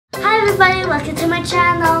everybody, welcome to my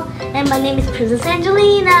channel, and my name is Princess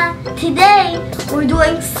Angelina. Today we're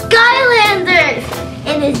doing Skylanders,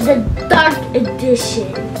 and it's the dark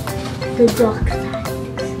edition, the dark side.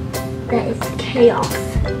 That is chaos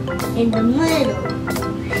in the middle.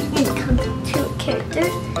 It comes with two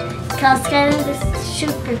characters called Skylanders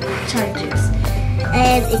SuperChargers,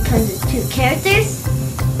 and it comes with two characters,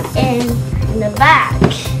 and in the back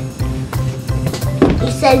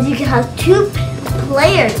it says you can have two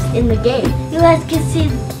players in the game. You guys can see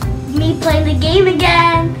me playing the game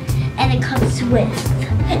again, and it comes with,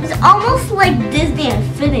 it's almost like Disney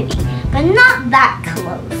Infinity, but not that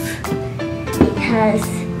close. It has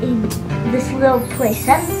this little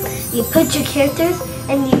playset. You put your characters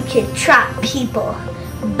and you can trap people,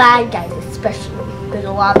 bad guys especially. There's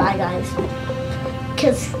a lot of bad guys.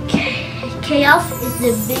 Because Chaos is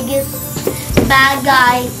the biggest bad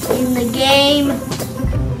guy in the game.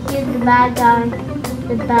 Here's the bad guy.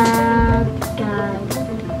 The bad guy.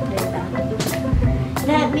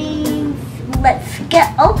 That means let's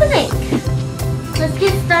get opening. Let's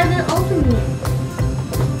get started opening it.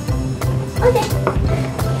 Okay.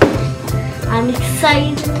 I'm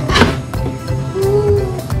excited. Ooh.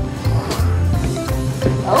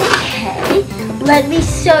 Okay. Let me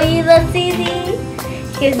show you the CD.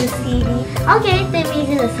 Here's the CD. Okay, that means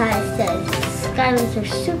in the side it says Skylanders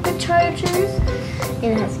SuperChargers.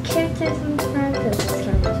 And it has characters inside.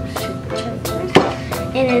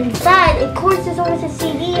 And inside, of course, there's always a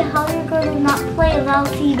CD. How are you going to not play without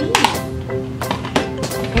CD?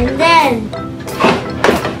 And then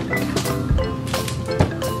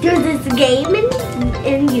there's this game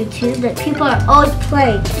in YouTube that people are always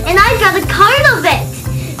playing. And I got a card of it.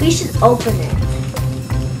 We should open it.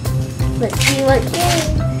 Let's see what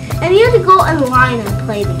game. And you have to go online and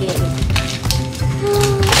play the game.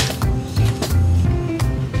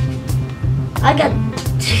 I got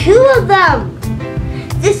two of them.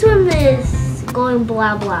 This one is going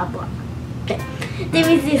blah blah blah. Okay. There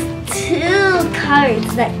is these two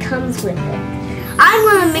cards that comes with it. I'm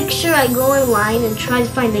gonna make sure I go online and try to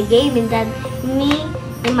find the game, and then me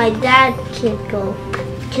and my dad can't go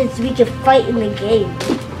because we can fight in the game.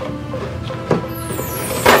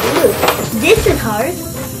 Ooh, this is hard.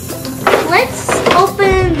 Let's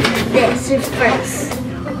open this first.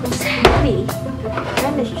 It's heavy.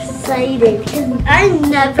 I'm excited because I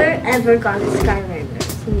never ever got a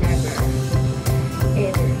Skylanders. Never.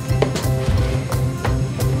 Ever.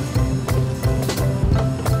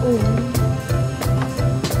 Ooh.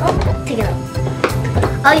 Oh, take it out.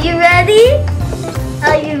 Are you ready?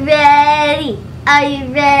 Are you ready? Are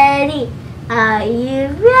you ready? Are you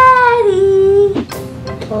ready?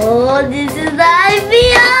 Oh, this is the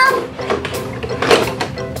IVM.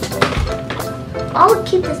 I'll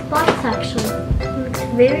keep this box actually. It looks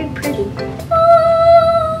very pretty.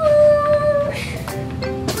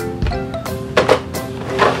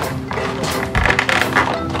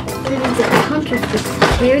 There's a bunch of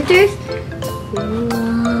characters.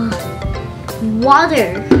 Water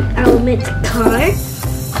element card.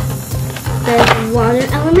 There's water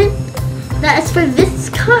element. That is for this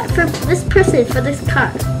card, for this person, for this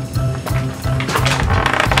card.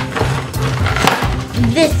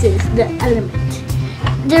 This is the element.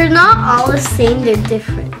 They're not all the same, they're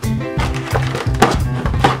different.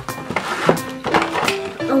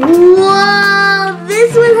 Whoa,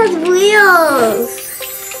 this one has wheels.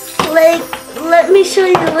 Like, let me show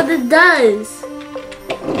you what it does.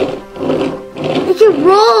 It can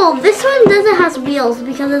roll. This one doesn't have wheels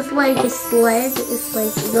because it's like a sled. It's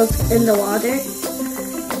like it goes in the water.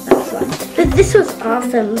 That's why. But this was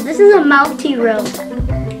awesome. This is a multi-road.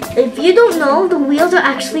 If you don't know, the wheels are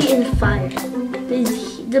actually in fire.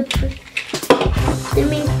 I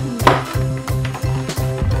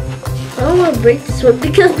don't want to break this one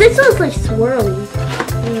because this one's like swirly.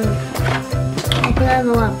 I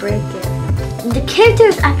don't want to break it. The character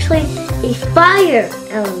is actually a fire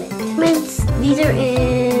element. It means these are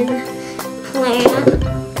in plants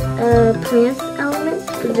elements,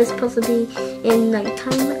 but this is supposed to be in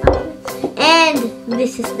nighttime elements. And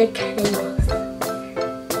this is the chaos.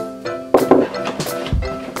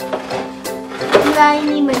 I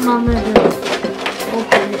need my mama to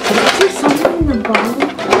open it. Is there something in the bottom?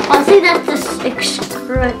 I'll say that's the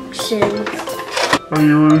instructions. Are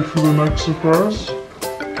you ready for the next surprise?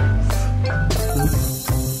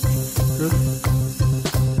 Good.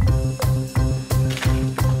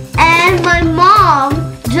 And my mom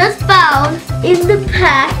just found in the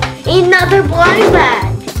pack another blind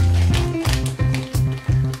bag.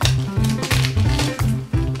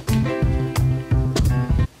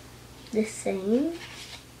 The same.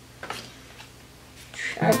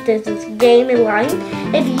 there's this game in line.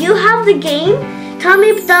 If you have the game, tell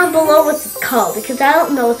me down below what's the code because I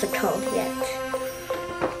don't know what's the code yet.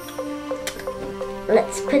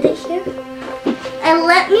 Let's put it here. And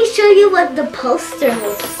let me show you what the poster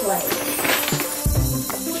looks like.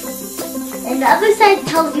 And the other side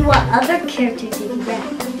tells you what other characters you can get.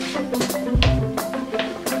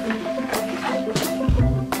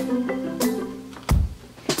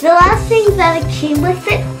 The last thing that it came with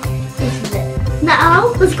it is this. Now,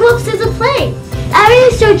 let's go upstairs and play. I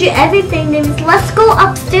already showed you everything, then let's go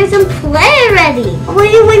upstairs and play already. What are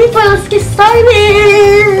you waiting for? Let's get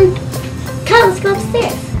started. Come, let's go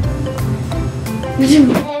upstairs.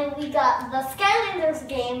 And we got the Skylanders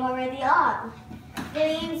game already on.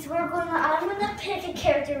 That means I'm gonna pick a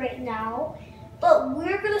character right now, but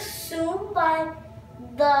we're gonna soon buy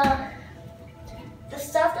the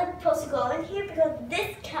stuff that's supposed to go in here because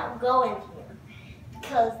this can't go in here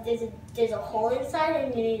because there's a hole inside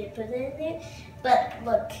and you need to put it in there. But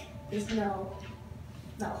look, there's no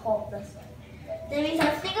hole this way. That means I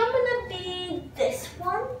think I'm gonna be this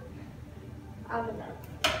one. I'm gonna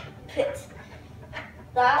put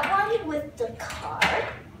that one with the car.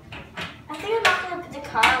 I think I'm not gonna put the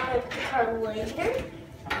car. I'm gonna put the car later.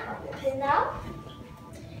 I'm gonna put it now.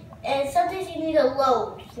 And sometimes you need to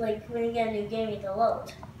load, like when you get a new game, you need to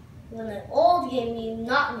load. When an old game, you do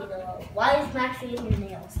not need to load. Why is Max eating your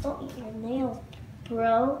nails? Don't eat your nails,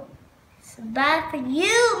 bro. It's bad for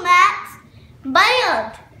you, Max.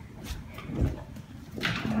 Bad.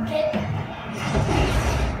 Okay.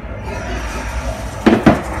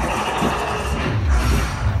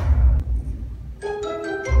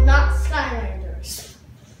 Not Skylanders.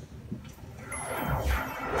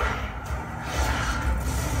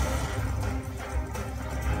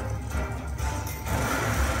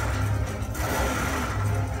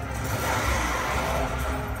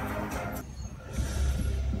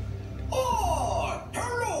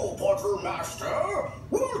 Master,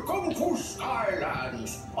 welcome to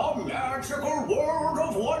Skylands, a magical world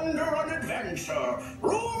of wonder and adventure,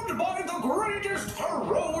 ruled by the greatest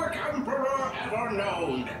heroic emperor ever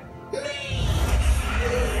known. Me!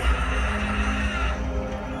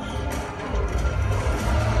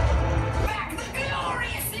 Back the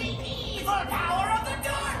gloriously evil power of the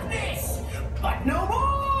darkness! But no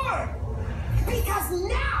more! Because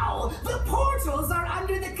now the portals are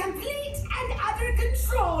under the complete and utter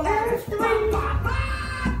control of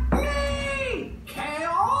me!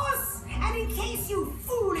 Chaos! And in case you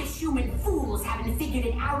foolish human fools haven't figured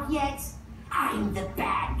it out yet, I'm the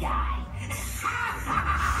bad guy.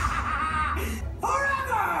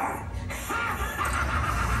 Forever!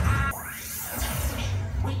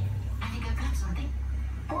 Wait, I think I've got something.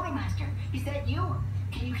 Portal Master, is that you?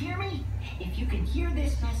 Can you hear me? If you can hear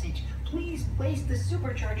this message, please place the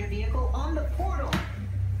SuperCharger vehicle on the portal.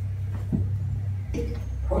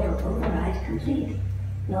 Portal override complete.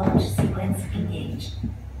 Launch sequence engaged.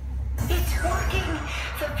 It's working!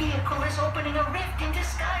 The vehicle is opening a rift into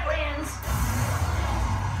Skylands.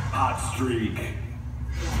 Hot streak.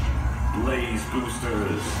 Blaze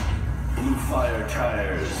boosters. Blue fire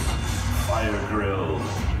tires. Fire grill.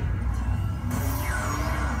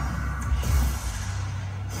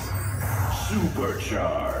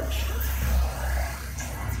 Supercharged.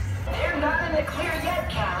 They're not in the clear yet,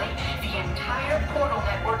 Callie. The entire portal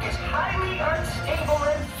network is highly unstable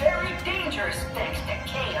and very dangerous thanks to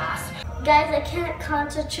chaos. Guys, I can't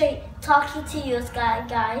concentrate talking to you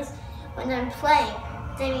guys when I'm playing.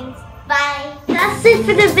 That means bye. That's it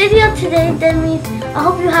for the video today. That means I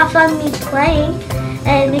hope you have fun me playing.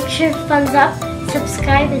 And make sure to thumbs up,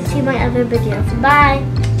 subscribe, and see my other videos. Bye.